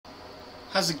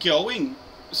How's it going?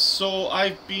 So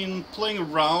I've been playing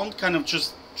around, kind of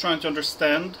just trying to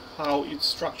understand how it's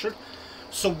structured.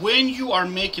 So when you are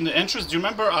making the entries, do you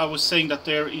remember I was saying that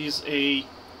there is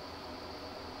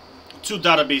two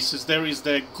databases? There is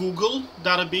the Google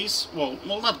database, well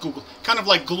not Google, kind of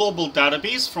like global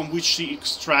database from which she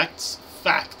extracts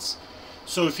facts.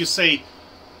 So if you say,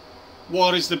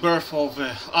 what is the birth of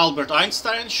Albert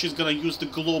Einstein, she's gonna use the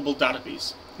global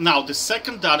database. Now the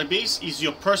second database is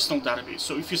your personal database.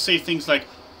 So if you say things like,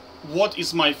 what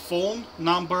is my phone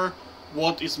number,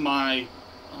 what is my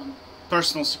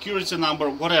personal security number,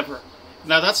 whatever.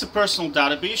 Now that's a personal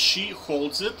database, she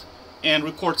holds it and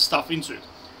records stuff into it.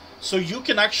 So you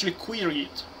can actually query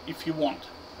it if you want.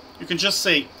 You can just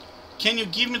say, can you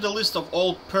give me the list of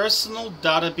all personal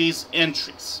database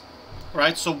entries?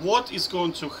 Right, so what is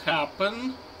going to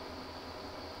happen?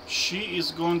 She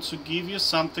is going to give you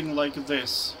something like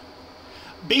this.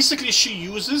 Basically she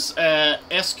uses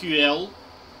SQL.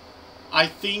 I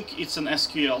think it's an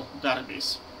SQL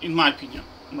database, in my opinion,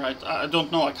 right? I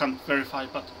don't know, I can't verify,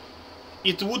 but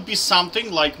it would be something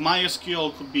like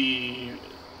MySQL could be.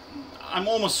 I'm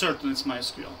almost certain it's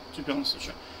MySQL, to be honest with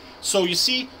you. So you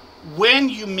see, when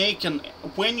you make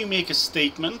a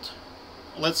statement,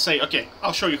 let's say, okay,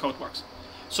 I'll show you how it works.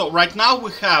 So right now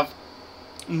we have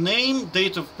name,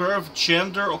 date of birth,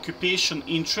 gender, occupation,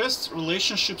 interests,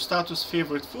 relationship status,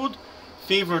 favorite food,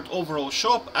 favorite overall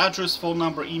shop, address, phone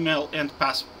number, email, and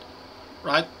password.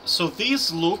 Right? So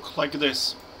these look like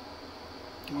this.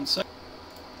 One sec.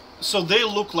 So they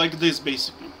look like this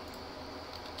basically.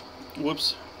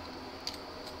 Whoops.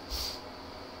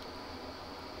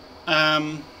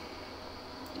 I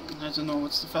don't know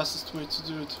what's the fastest way to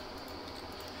do it.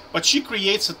 But she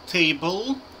creates a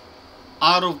table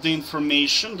out of the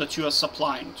information that you are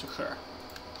supplying to her.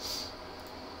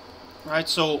 Right,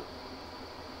 so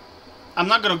I'm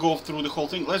not gonna go through the whole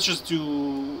thing. Let's just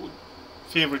do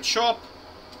favorite shop.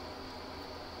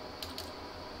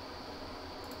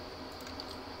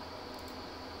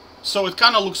 So it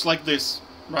kind of looks like this,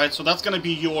 right? So that's gonna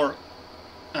be your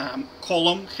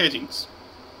column headings.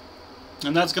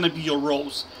 And that's gonna be your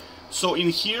rows. So in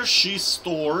here she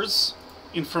stores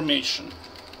information,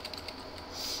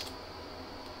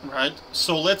 right?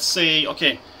 So let's say,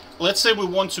 okay, let's say we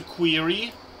want to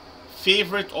query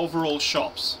favorite overall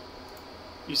shops.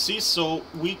 You see, so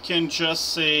we can just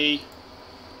say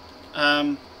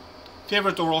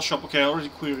favorite overall shop. Okay, I already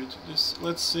queried this.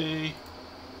 Let's say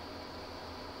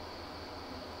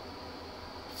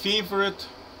favorite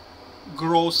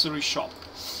grocery shop.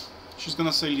 She's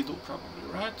gonna say Lidl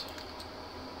probably, right?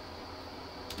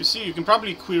 You see, you can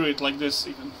probably query it like this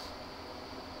even.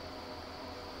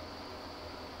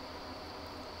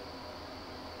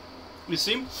 You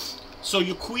see? So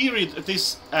you queried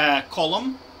this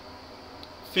column,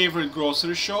 favorite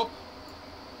grocery shop.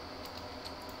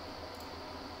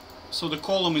 So the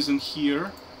column is in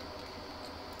here.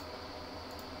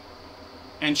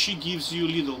 And she gives you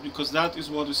Lidl because that is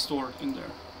what is stored in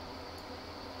there.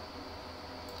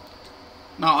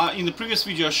 Now, in the previous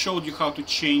video I showed you how to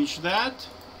change that.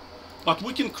 But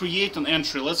we can create an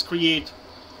entry. Let's create,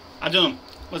 I don't know,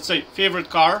 let's say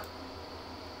favorite car.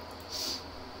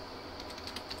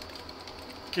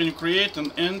 Can you create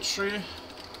an entry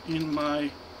in my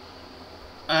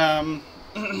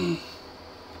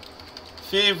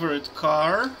favorite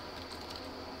car?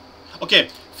 Okay,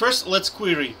 first let's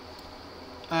query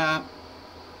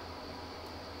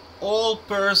all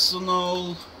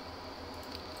personal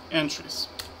entries.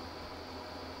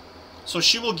 So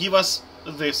she will give us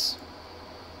this.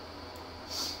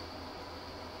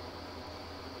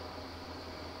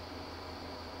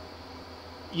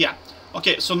 Yeah.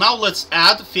 Okay, so now let's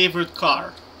add favorite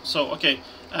car. So, okay,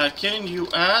 can you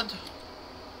add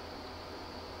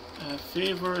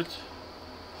favorite...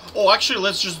 Oh, actually,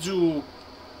 let's just do...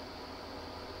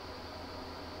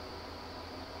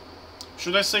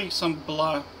 Should I say some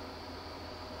blah?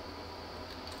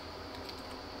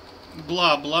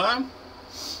 Blah, blah.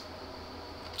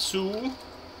 To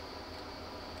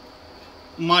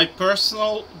my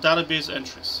personal database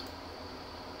entries.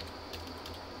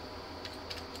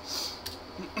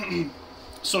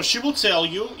 So she will tell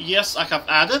you, yes, I have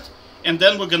added, and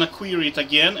then we're gonna query it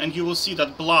again, and you will see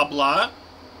that blah blah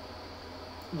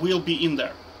will be in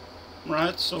there,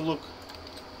 right? So look,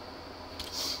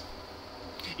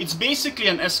 it's basically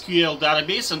an SQL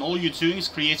database, and all you're doing is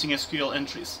creating SQL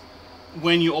entries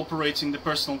when you're operating the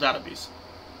personal database.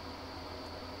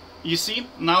 You see,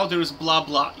 now there is blah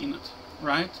blah in it,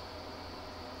 right?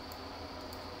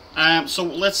 So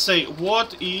let's say,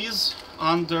 what is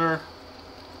under...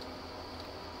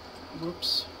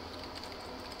 Whoops.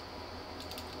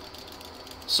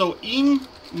 So in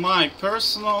my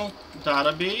personal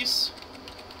database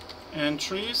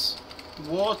entries,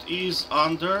 what is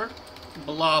under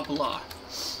blah blah?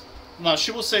 Now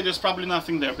she will say there's probably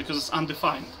nothing there because it's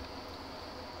undefined.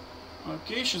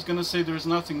 Okay, she's gonna say there's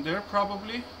nothing there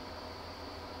probably.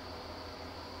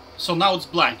 So now it's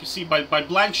blank. You see, by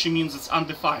blank she means it's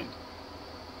undefined.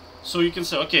 So you can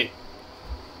say, okay,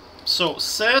 so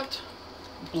set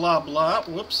blah blah,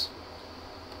 whoops.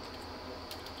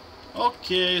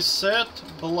 Okay, set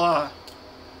blah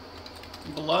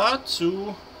blah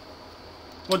to,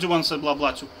 what do you want to set blah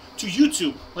blah to? To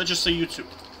YouTube. Let's just say YouTube.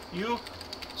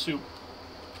 YouTube.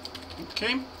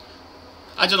 Okay.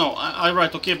 I don't know. I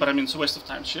write okay, but I mean it's a waste of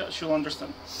time. She'll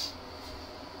understand.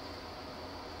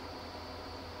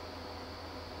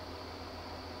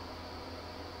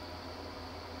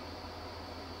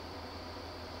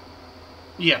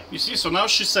 Yeah, you see, so now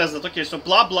she says that, okay, so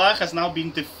blah blah has now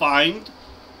been defined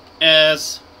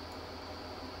as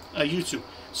YouTube.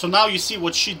 So now you see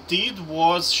what she did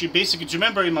was, she basically, do you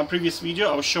remember in my previous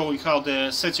video I was showing how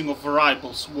the setting of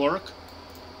variables work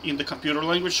in the computer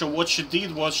language? So what she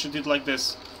did was, she did like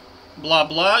this, blah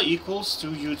blah equals to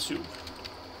YouTube.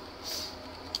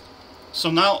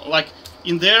 So now, like,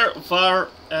 in there var,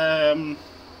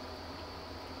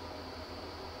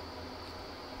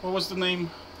 what was the name?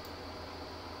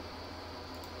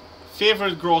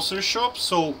 Favorite grocery shop.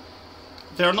 So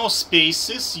there are no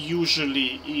spaces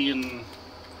usually in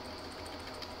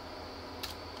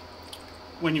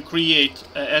when you create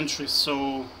entries.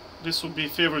 So this will be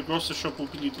favorite grocery shop will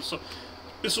be little. So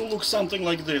this will look something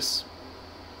like this.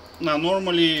 Now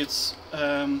normally it's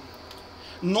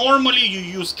normally you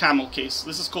use camel case.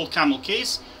 This is called camel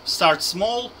case. Start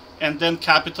small and then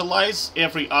capitalize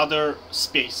every other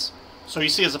space. So you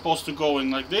see, as opposed to going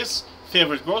like this,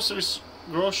 favorite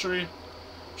grocery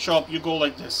shop, you go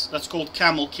like this. That's called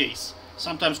camel case,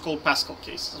 sometimes called Pascal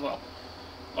case as well.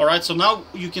 Alright, so now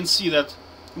you can see that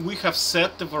we have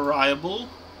set the variable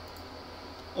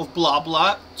of blah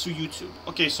blah to YouTube.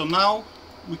 Okay, so now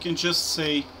we can just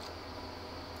say,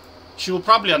 she will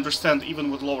probably understand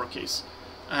even with lowercase.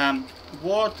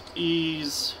 What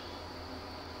is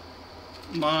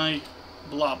my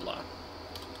blah blah?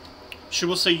 She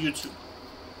will say YouTube.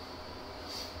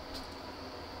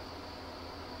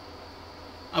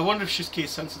 I wonder if she's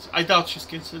case sensitive. I doubt she's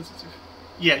case sensitive.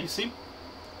 Yeah, you see?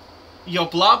 Your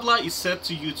blah blah is set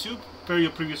to YouTube per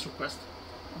your previous request.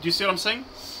 Do you see what I'm saying?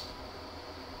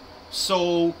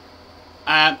 So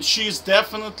she is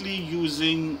definitely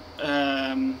using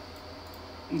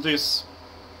this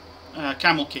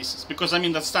camel cases, because I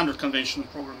mean that's standard conventional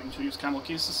programming to use camel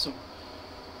cases. So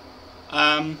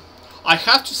I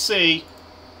have to say,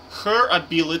 her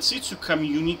ability to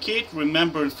communicate,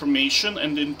 remember information,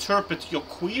 and interpret your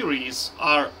queries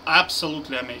are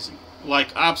absolutely amazing. Like,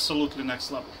 absolutely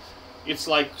next level. It's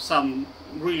like some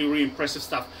really, really impressive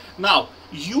stuff. Now,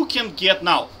 you can get,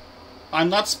 now, I'm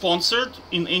not sponsored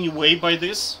in any way by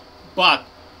this, but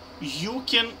you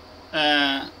can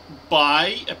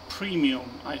buy a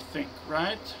premium, I think,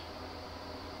 right?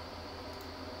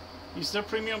 Is there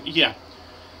premium? Yeah.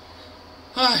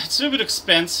 It's a bit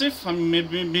expensive. I mean,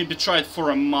 maybe try it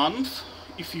for a month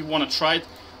if you want to try it.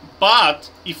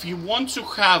 But if you want to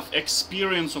have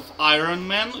experience of Iron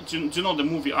Man, do you know the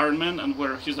movie Iron Man, and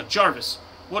where he's like, Jarvis,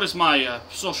 what is my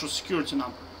social security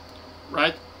number,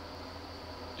 right?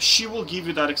 She will give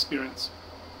you that experience,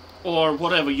 or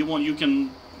whatever you want. You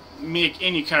can make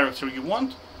any character you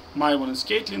want. My one is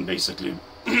Caitlin, basically.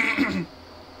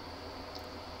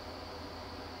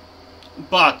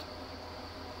 But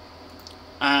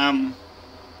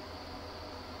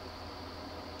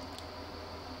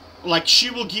like, she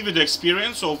will give you the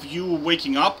experience of you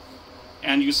waking up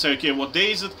and you say, okay, what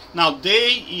day is it? Now,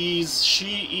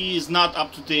 she is not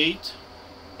up to date.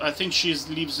 I think she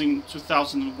lives in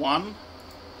 2001.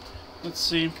 Let's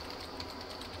see.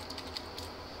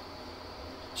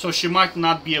 So she might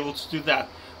not be able to do that.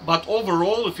 But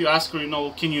overall, if you ask her, you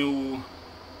know,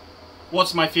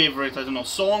 what's my favorite, I don't know,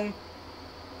 song?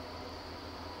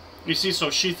 You see,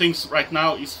 so she thinks right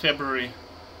now is February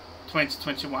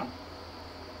 2021.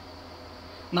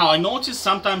 Now, I notice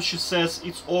sometimes she says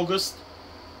it's August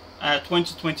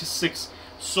 2026.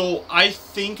 So I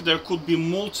think there could be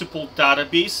multiple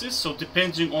databases. So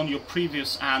depending on your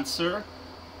previous answer,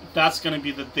 that's going to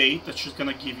be the date that she's going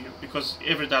to give you. Because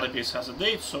every database has a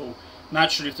date. So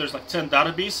naturally, if there's like 10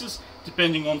 databases,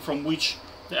 depending on from which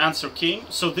the answer came.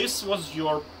 So this was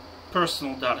your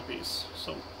personal database.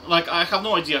 So, like, I have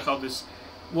no idea how this,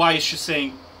 why is she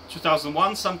saying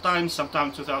 2001 sometimes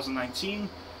 2019,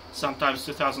 sometimes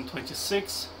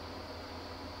 2026.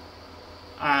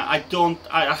 I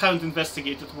haven't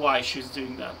investigated why she's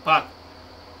doing that, but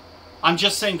I'm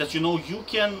just saying that, you know, you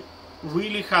can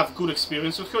really have good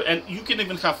experience with her, and you can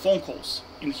even have phone calls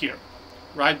in here,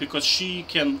 right? Because she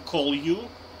can call you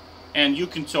and you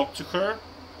can talk to her,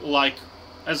 like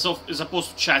as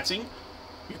opposed to chatting.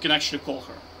 You can actually call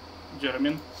her. Do you know what I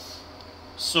mean?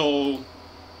 So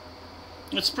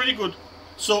it's pretty good.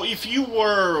 So if you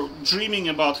were dreaming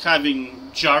about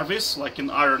having Jarvis, like an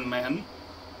Iron Man,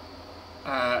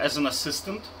 as an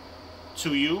assistant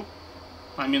to you,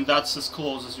 I mean, that's as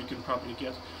close as you can probably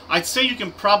get. I'd say you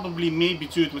can probably maybe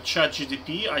do it with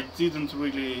ChatGPT. I didn't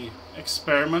really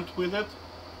experiment with it,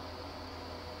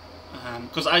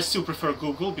 because I still prefer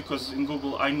Google, because in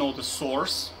Google I know the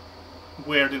source,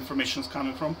 where the information is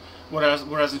coming from, whereas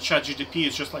in ChatGPT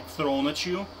it's just like thrown at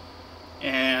you,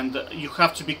 and you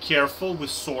have to be careful with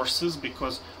sources,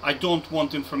 because I don't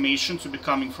want information to be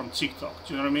coming from TikTok.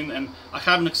 Do you know what I mean? And I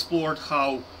haven't explored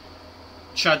how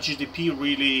ChatGPT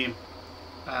really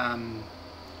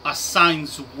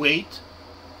assigns weight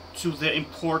to the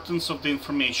importance of the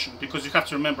information, because you have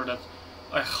to remember that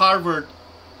a Harvard,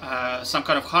 some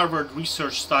kind of Harvard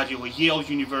research study, or Yale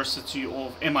University,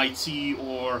 or MIT,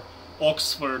 or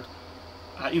Oxford,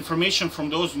 information from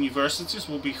those universities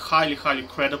will be highly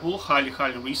credible,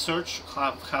 highly researched,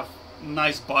 have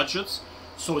nice budgets,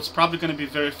 so it's probably going to be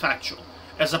very factual,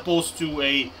 as opposed to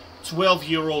a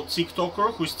 12-year-old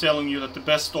TikToker who's telling you that the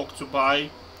best stock to buy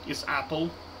is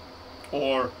Apple,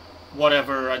 or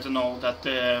whatever, I don't know, that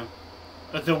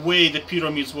the way the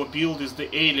pyramids were built is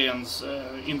the aliens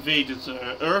invaded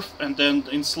Earth and then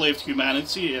enslaved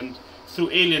humanity, and through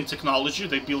alien technology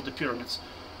they built the pyramids.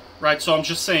 Right, so I'm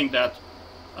just saying that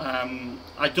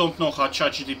I don't know how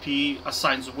ChatGPT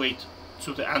assigns weight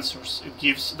to the answers it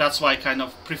gives. That's why I kind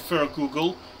of prefer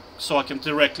Google, so I can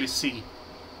directly see.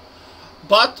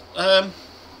 But,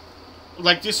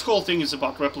 like, this whole thing is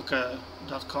about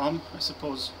replica.com, I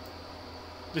suppose,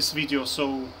 this video,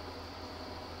 so...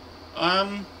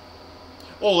 oh,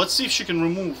 let's see if she can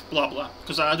remove blah blah,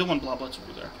 because I don't want blah blah to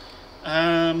be there.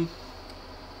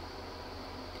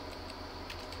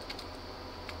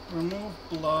 Remove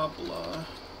blah blah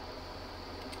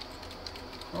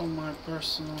from my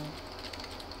personal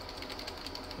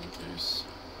database.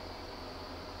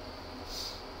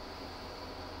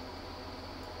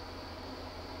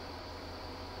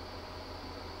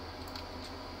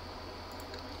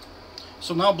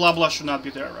 So now blah blah should not be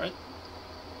there, right?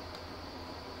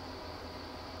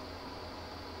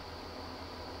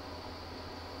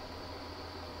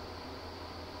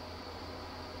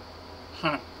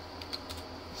 Huh.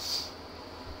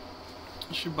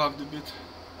 She bugged a bit.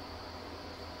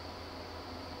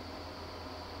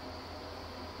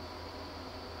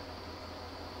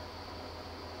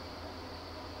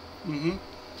 Mm-hmm.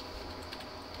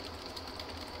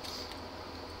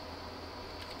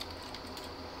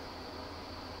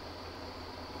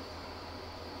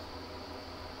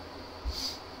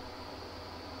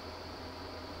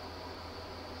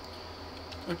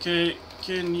 Okay,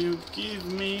 can you give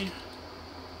me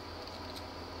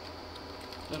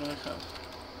that I have?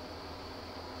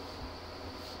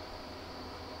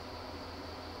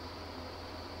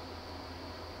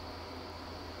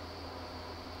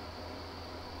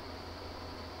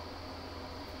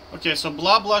 Okay, so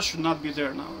blah blah should not be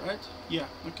there now, right? Yeah,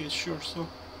 okay, sure, so...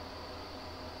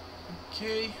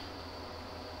 Okay...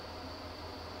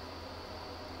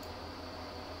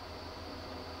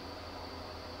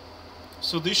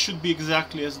 So this should be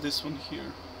exactly as this one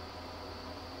here.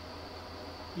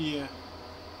 Yeah.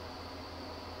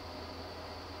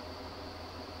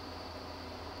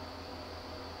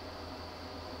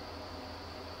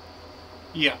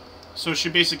 Yeah, so she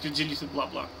basically deleted blah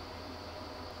blah.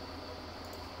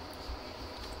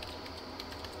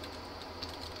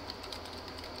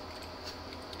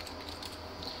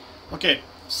 Okay,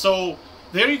 so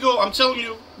there you go. I'm telling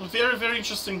you, very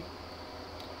interesting.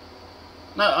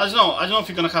 Now, I don't know if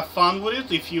you're gonna have fun with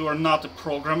it if you are not a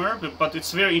programmer, but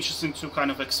it's very interesting to kind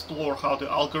of explore how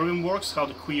the algorithm works, how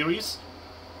the queries,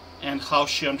 and how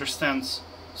she understands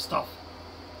stuff.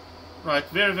 Right,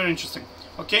 very interesting.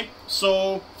 Okay,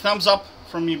 so thumbs up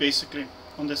from me basically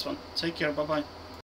on this one. Take care, bye bye.